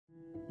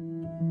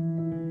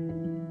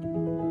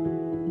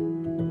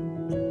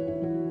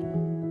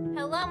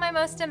my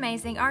most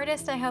amazing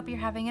artist. I hope you're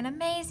having an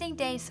amazing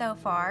day so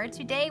far.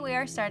 Today we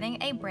are starting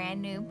a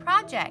brand new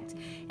project,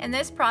 and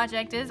this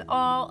project is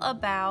all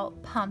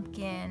about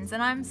pumpkins,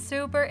 and I'm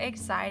super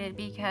excited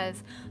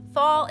because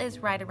fall is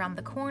right around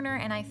the corner,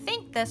 and I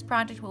think this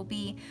project will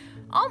be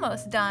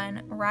almost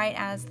done right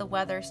as the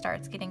weather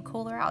starts getting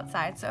cooler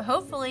outside. So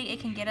hopefully it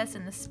can get us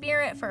in the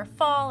spirit for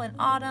fall and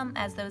autumn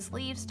as those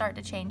leaves start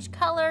to change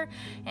color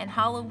and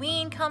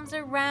Halloween comes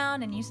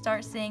around and you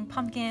start seeing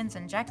pumpkins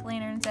and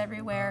jack-o'-lanterns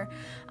everywhere.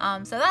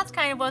 So that's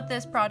kind of what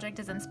this project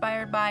is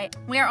inspired by.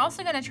 We are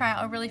also going to try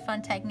out a really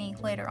fun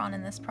technique later on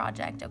in this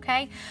project,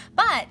 okay?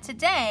 But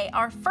today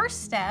our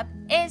first step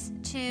is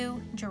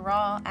to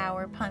draw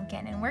our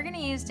pumpkin, and we're going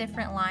to use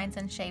different lines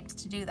and shapes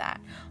to do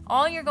that.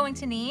 All you're going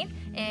to need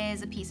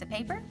is a piece of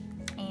paper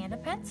and a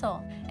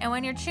pencil. And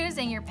when you're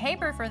choosing your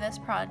paper for this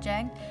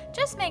project,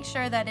 just make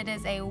sure that it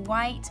is a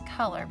white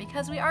color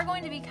because we are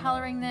going to be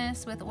coloring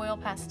this with oil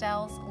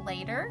pastels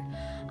later.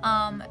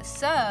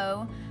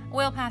 So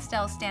oil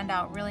pastels stand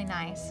out really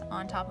nice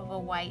on top of a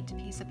white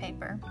piece of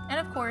paper. And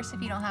of course,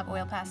 if you don't have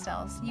oil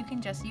pastels, you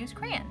can just use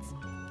crayons.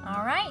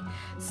 All right,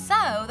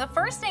 so the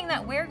first thing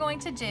that we're going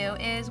to do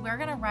is we're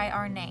going to write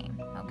our name,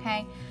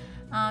 okay?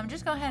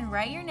 Just go ahead and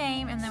write your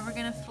name, and then we're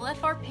going to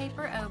flip our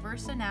paper over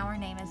so now our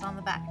name is on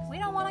the back. We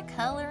don't want to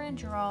color and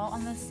draw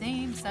on the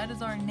same side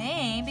as our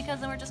name because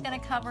then we're just going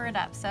to cover it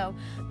up. So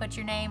put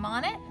your name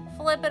on it,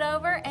 flip it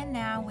over, and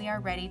now we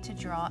are ready to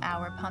draw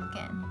our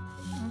pumpkin.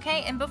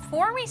 Okay, and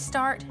before we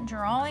start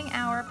drawing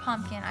our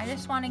pumpkin, I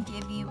just want to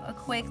give you a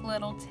quick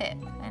little tip,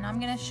 and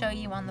I'm going to show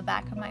you on the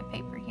back of my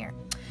paper here.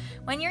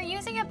 When you're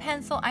using a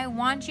pencil, I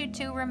want you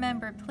to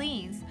remember,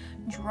 please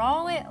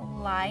draw it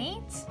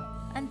light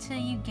until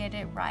you get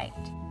it right.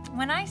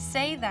 When I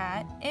say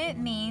that, it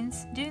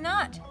means do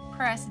not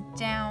press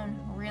down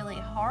really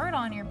hard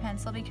on your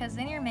pencil because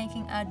then you're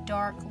making a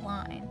dark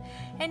line.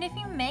 And if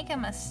you make a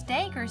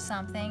mistake or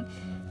something,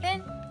 then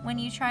when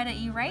you try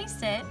to erase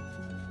it,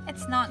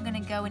 it's not going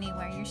to go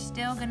anywhere. You're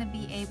still going to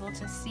be able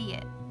to see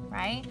it,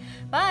 right?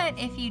 But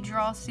if you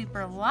draw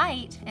super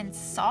light and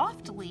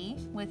softly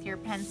with your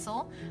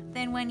pencil,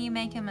 then when you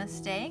make a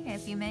mistake,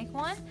 if you make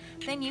one,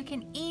 then you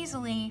can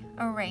easily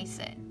erase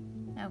it.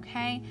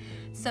 Okay,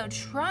 so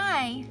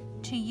try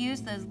to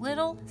use those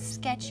little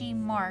sketchy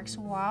marks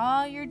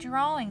while you're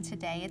drawing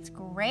today. It's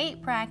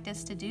great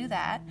practice to do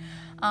that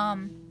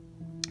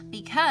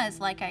because,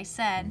 like I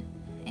said,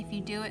 if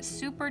you do it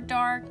super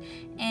dark,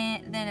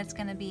 then it's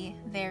going to be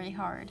very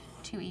hard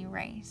to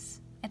erase.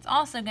 It's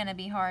also going to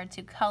be hard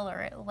to color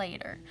it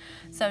later.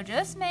 So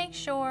just make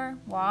sure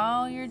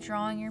while you're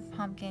drawing your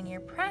pumpkin,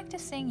 you're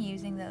practicing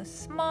using those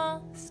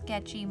small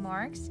sketchy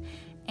marks.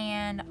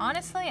 And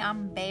honestly,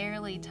 I'm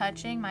barely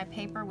touching my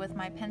paper with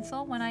my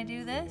pencil when I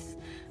do this.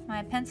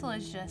 My pencil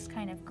is just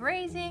kind of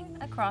grazing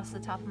across the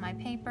top of my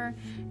paper,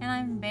 and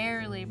I'm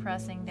barely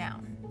pressing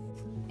down.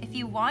 If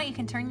you want, you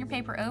can turn your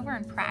paper over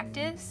and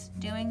practice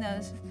doing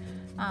those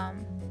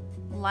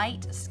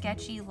light,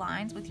 sketchy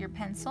lines with your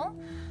pencil,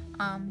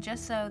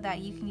 just so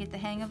that you can get the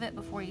hang of it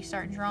before you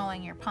start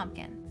drawing your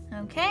pumpkin.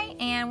 Okay,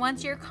 and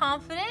once you're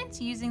confident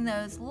using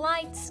those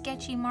light,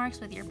 sketchy marks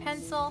with your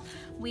pencil,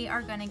 we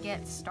are going to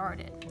get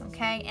started,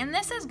 okay? And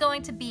this is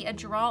going to be a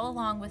draw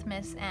along with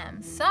Miss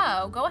M.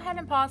 So go ahead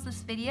and pause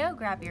this video,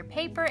 grab your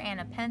paper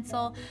and a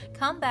pencil,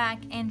 come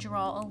back and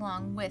draw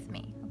along with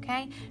me,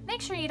 okay?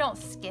 Make sure you don't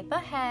skip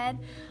ahead,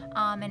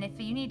 and if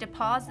you need to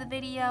pause the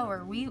video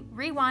or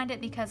rewind it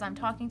because I'm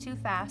talking too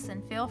fast,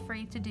 then feel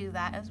free to do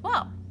that as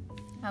well.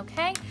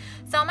 Okay,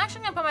 so I'm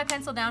actually going to put my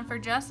pencil down for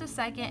just a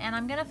second and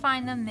I'm going to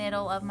find the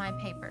middle of my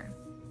paper.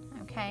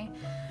 Okay,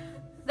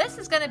 this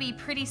is going to be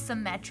pretty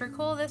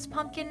symmetrical, this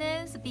pumpkin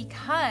is,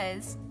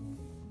 because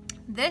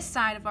this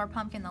side of our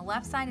pumpkin, the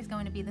left side, is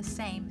going to be the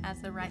same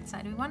as the right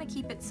side. We want to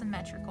keep it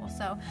symmetrical.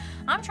 So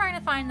I'm trying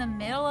to find the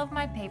middle of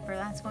my paper.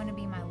 That's going to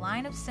be my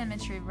line of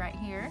symmetry right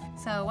here.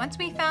 So once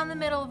we found the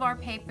middle of our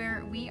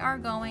paper, we are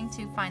going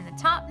to find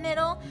the top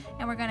middle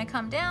and we're going to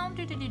come down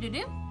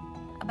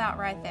about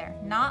right there,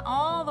 not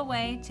all the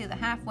way to the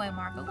halfway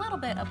mark, a little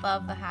bit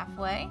above the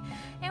halfway,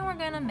 and we're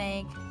gonna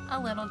make a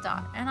little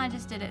dot. And I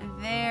just did it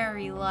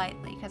very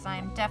lightly because I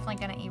am definitely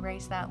gonna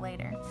erase that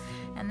later.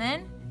 And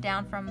then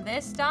down from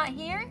this dot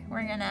here,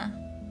 we're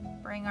gonna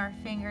bring our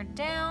finger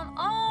down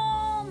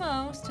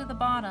almost to the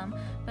bottom,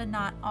 but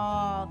not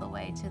all the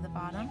way to the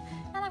bottom,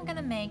 and I'm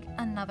gonna make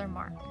another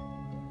mark.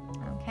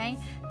 Okay,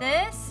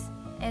 this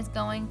is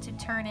going to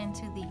turn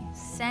into the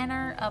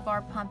center of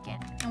our pumpkin.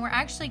 And we're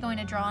actually going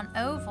to draw an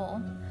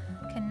oval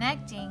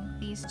connecting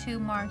these two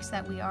marks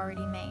that we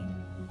already made.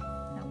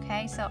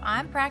 Okay, so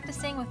I'm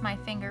practicing with my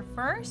finger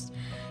first,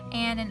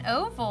 and an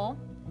oval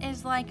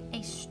is like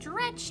a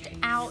stretched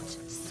out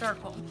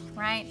circle,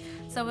 right?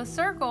 So a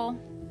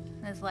circle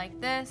is like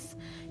this,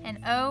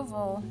 an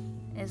oval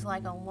is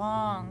like a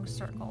long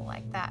circle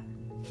like that.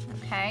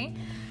 Okay,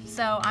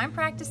 so I'm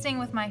practicing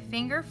with my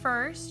finger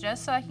first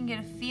just so I can get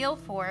a feel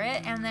for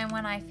it, and then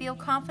when I feel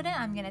confident,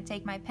 I'm going to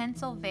take my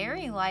pencil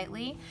very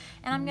lightly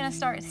and I'm going to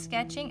start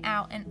sketching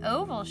out an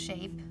oval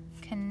shape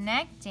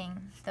connecting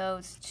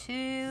those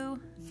two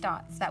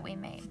dots that we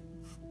made.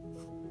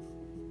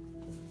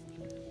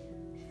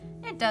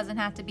 It doesn't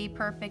have to be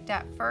perfect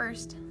at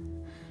first.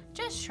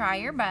 Just try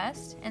your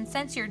best, and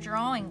since you're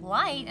drawing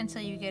light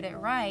until you get it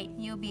right,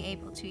 you'll be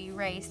able to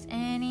erase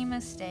any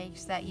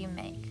mistakes that you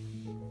make.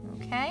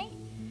 Okay?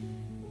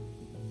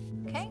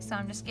 Okay, so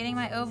I'm just getting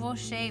my oval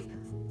shape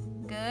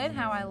good,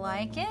 how I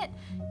like it,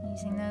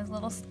 using those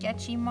little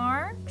sketchy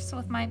marks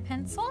with my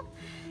pencil.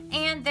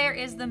 And there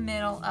is the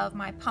middle of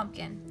my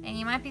pumpkin. And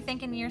you might be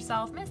thinking to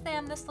yourself, Miss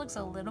Sam, this looks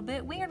a little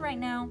bit weird right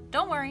now.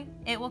 Don't worry,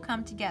 it will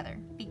come together,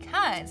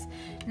 because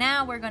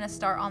now we're gonna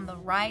start on the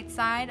right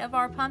side of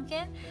our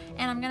pumpkin,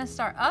 and I'm gonna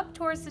start up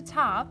towards the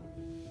top,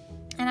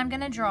 and I'm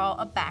gonna draw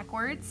a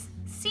backwards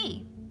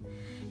C.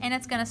 And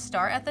it's gonna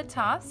start at the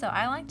top, so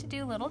I like to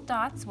do little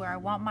dots where I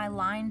want my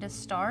line to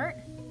start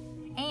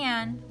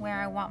and where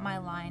I want my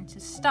line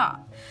to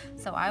stop.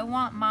 So I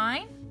want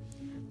my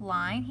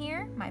line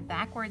here, my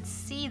backwards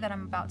C that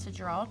I'm about to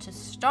draw, to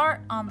start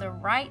on the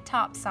right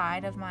top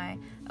side of my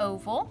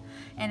oval,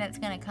 and it's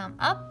going to come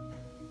up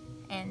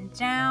and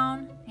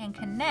down and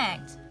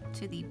connect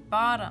to the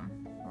bottom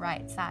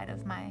right side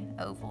of my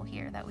oval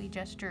here that we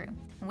just drew.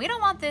 And we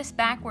don't want this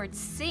backwards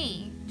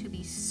C to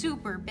be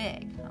super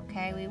big,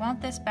 okay? We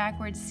want this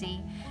backwards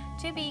C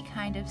to be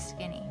kind of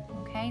skinny.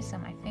 Okay, so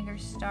my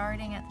finger's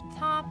starting at the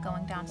top,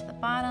 going down to the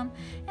bottom,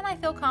 and I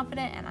feel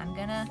confident, and I'm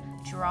gonna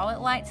draw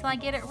it light till I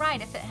get it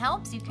right. If it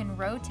helps, you can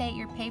rotate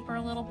your paper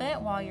a little bit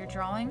while you're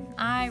drawing.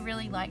 I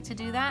really like to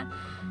do that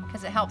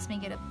because it helps me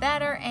get a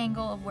better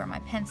angle of where my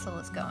pencil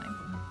is going.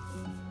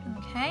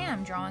 Okay,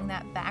 I'm drawing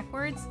that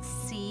backwards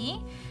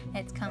C.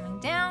 It's coming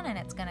down, and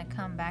it's gonna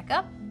come back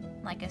up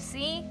like a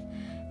C,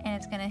 and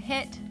it's gonna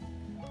hit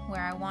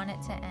where I want it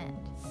to end.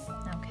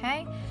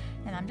 Okay?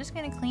 And I'm just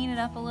going to clean it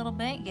up a little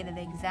bit, get it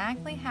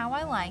exactly how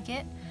I like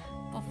it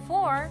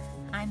before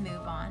I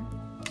move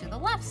on to the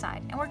left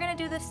side. And we're going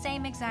to do the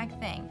same exact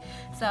thing.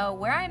 So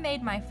where I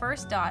made my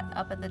first dot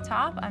up at the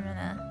top, I'm going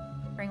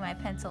to bring my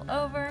pencil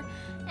over,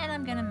 and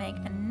I'm going to make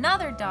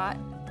another dot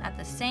at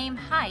the same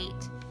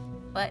height,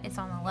 but it's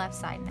on the left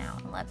side now.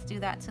 And let's do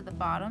that to the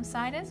bottom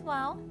side as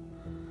well.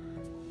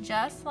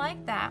 Just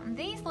like that. And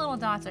these little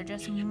dots are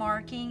just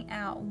marking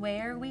out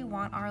where we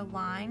want our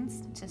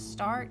lines to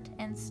start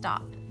and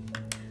stop.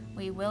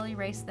 We will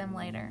erase them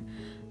later.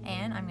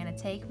 And I'm going to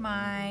take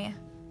my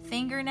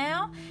finger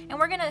now, and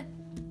we're going to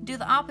do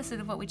the opposite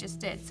of what we just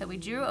did. So we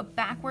drew a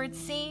backward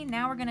C.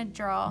 Now we're going to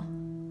draw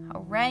a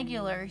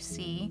regular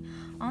C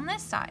on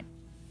this side.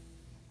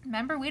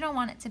 Remember, we don't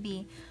want it to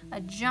be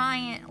a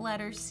giant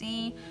letter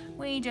C.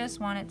 We just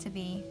want it to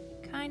be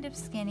kind of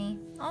skinny,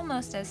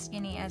 almost as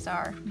skinny as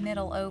our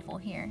middle oval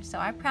here. So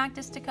I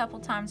practiced a couple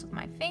times with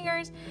my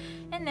fingers,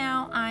 and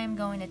now I'm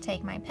going to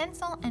take my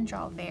pencil and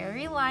draw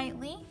very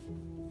lightly.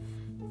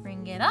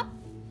 Bring it up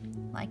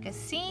like a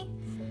C,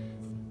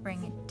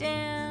 bring it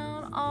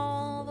down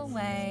all the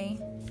way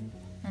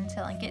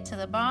until I get to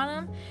the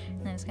bottom,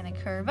 and then it's going to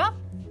curve up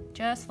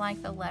just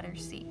like the letter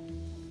C.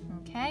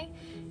 Okay?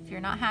 If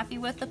you're not happy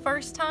with the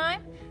first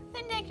time,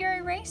 then take your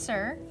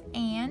eraser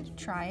and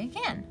try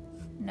again.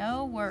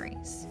 No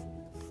worries.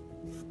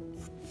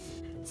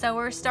 So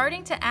we're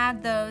starting to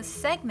add those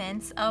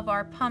segments of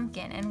our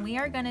pumpkin, and we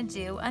are going to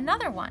do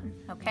another one.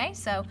 Okay,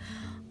 so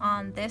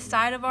on this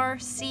side of our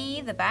C,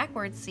 the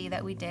backwards C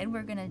that we did,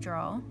 we're going to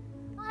draw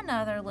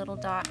another little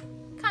dot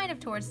kind of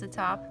towards the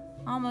top,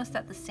 almost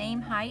at the same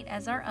height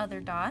as our other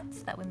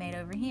dots that we made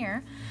over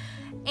here.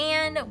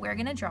 And we're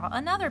going to draw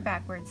another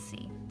backwards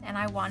C, and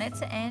I want it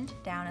to end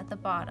down at the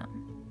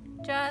bottom,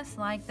 just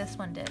like this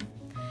one did.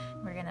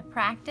 We're going to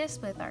practice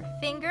with our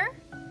finger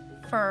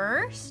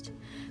first.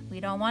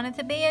 We don't want it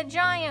to be a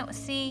giant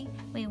C.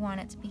 We want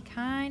it to be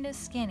kind of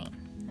skinny.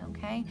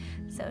 Okay,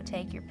 so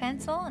take your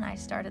pencil, and I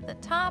start at the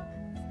top,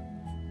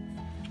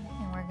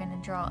 and we're going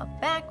to draw a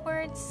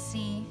backwards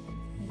C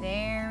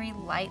very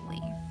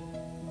lightly.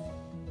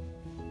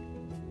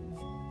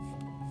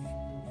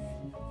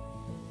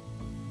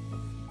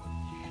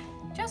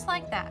 Just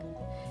like that.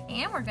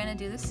 And we're going to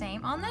do the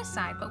same on this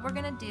side, but we're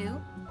going to do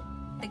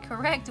the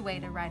correct way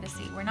to write a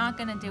C. We're not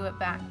going to do it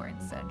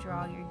backwards. So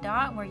draw your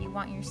dot where you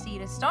want your C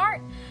to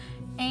start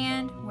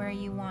and where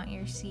you want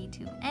your C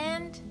to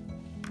end.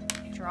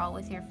 Draw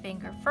with your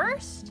finger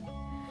first,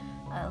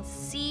 a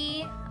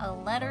C, a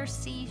letter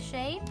C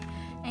shape,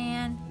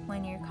 and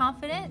when you're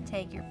confident,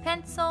 take your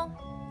pencil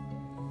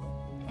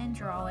and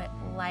draw it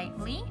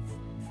lightly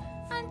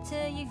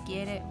until you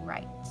get it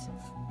right.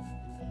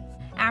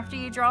 After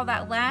you draw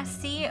that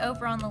last C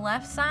over on the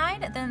left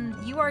side, then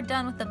you are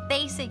done with the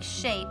basic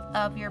shape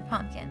of your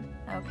pumpkin,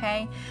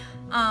 okay?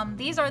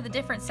 These are the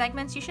different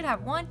segments. You should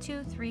have 1,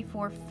 2, 3,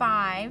 4,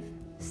 5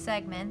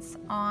 segments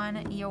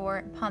on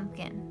your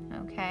pumpkin,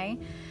 okay?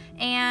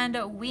 And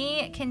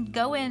we can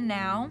go in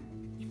now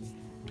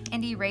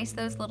and erase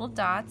those little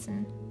dots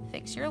and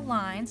fix your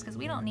lines, because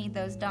we don't need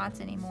those dots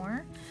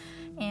anymore.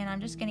 And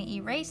I'm just going to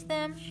erase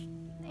them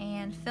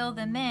and fill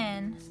them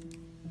in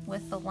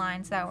with the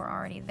lines that were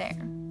already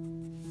there.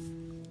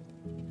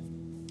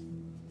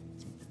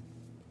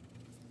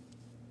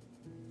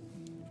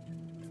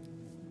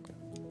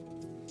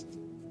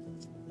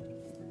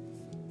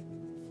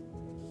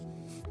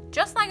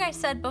 just like I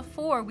said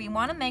before, we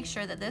want to make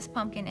sure that this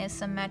pumpkin is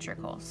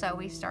symmetrical. So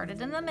we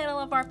started in the middle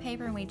of our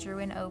paper and we drew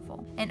an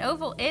oval. An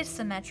oval is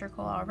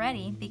symmetrical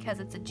already because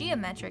it's a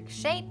geometric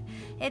shape.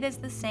 It is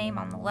the same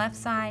on the left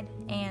side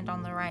and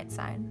on the right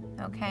side,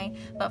 okay?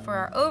 But for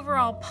our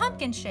overall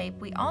pumpkin shape,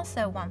 we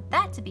also want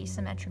that to be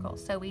symmetrical.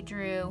 So we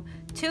drew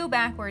 2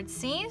 backward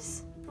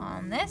C's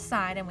on this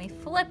side and we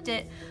flipped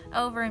it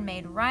over and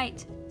made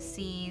right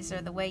C's, or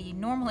the way you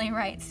normally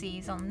write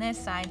C's, on this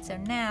side. So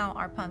now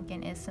our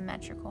pumpkin is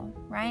symmetrical,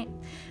 right?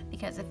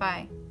 Because if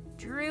I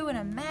drew an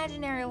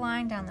imaginary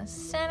line down the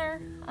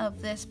center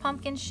of this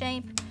pumpkin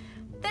shape,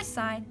 this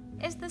side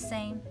is the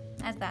same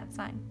as that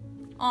side.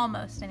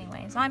 Almost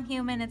anyways. I'm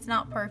human, it's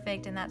not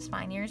perfect, and that's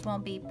fine. Yours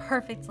won't be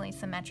perfectly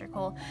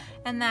symmetrical,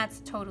 and that's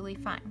totally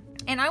fine.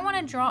 And I want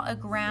to draw a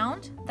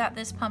ground that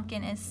this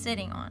pumpkin is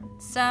sitting on.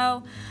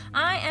 So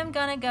I am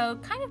going to go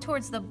kind of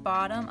towards the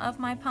bottom of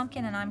my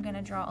pumpkin, and I'm going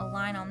to draw a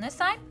line on this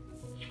side.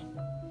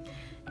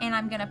 And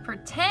I'm going to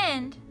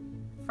pretend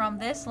from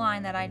this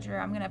line that I drew,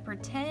 I'm going to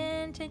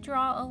pretend to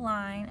draw a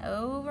line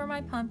over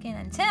my pumpkin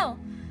until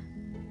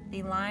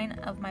the line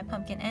of my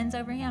pumpkin ends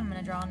over here. I'm going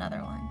to draw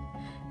another line.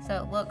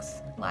 So it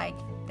looks like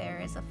there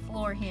is a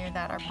floor here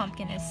that our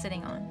pumpkin is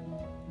sitting on.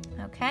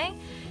 Okay,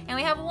 and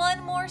we have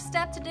one more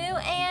step to do,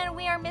 and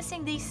we are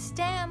missing the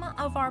stem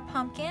of our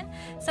pumpkin.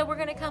 So we're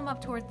going to come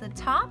up towards the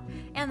top,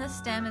 and the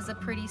stem is a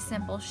pretty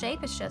simple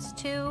shape. It's just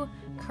 2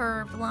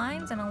 curved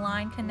lines and a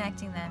line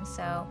connecting them.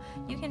 So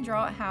you can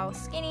draw it how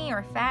skinny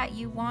or fat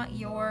you want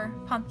your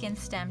pumpkin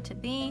stem to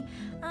be.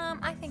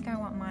 I think I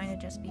want mine to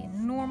just be a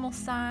normal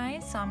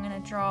size, so I'm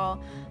going to draw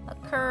a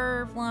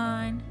curved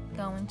line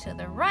going to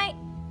the right.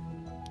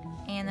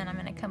 And then I'm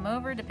going to come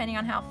over, depending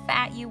on how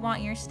fat you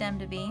want your stem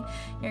to be,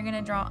 you're going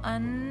to draw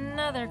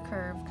another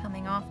curve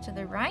coming off to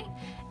the right,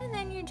 and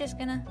then you're just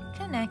going to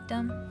connect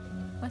them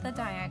with a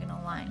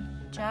diagonal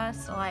line,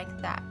 just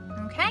like that.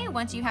 Okay,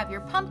 once you have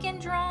your pumpkin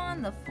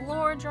drawn, the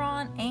floor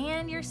drawn,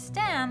 and your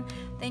stem,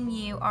 then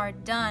you are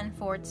done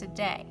for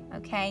today,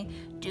 okay?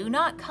 Do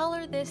not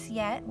color this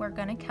yet. We're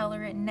going to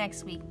color it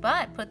next week,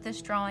 but put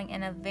this drawing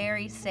in a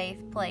very safe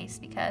place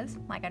because,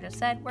 like I just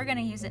said, we're going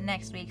to use it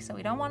next week, so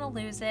we don't want to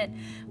lose it.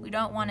 We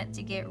don't want it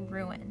to get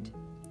ruined.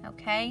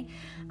 Okay,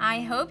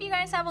 I hope you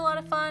guys have a lot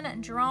of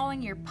fun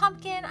drawing your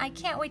pumpkin. I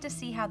can't wait to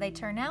see how they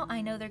turn out.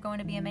 I know they're going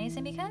to be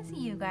amazing because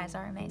you guys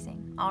are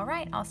amazing. All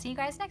right, I'll see you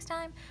guys next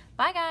time.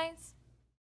 Bye, guys.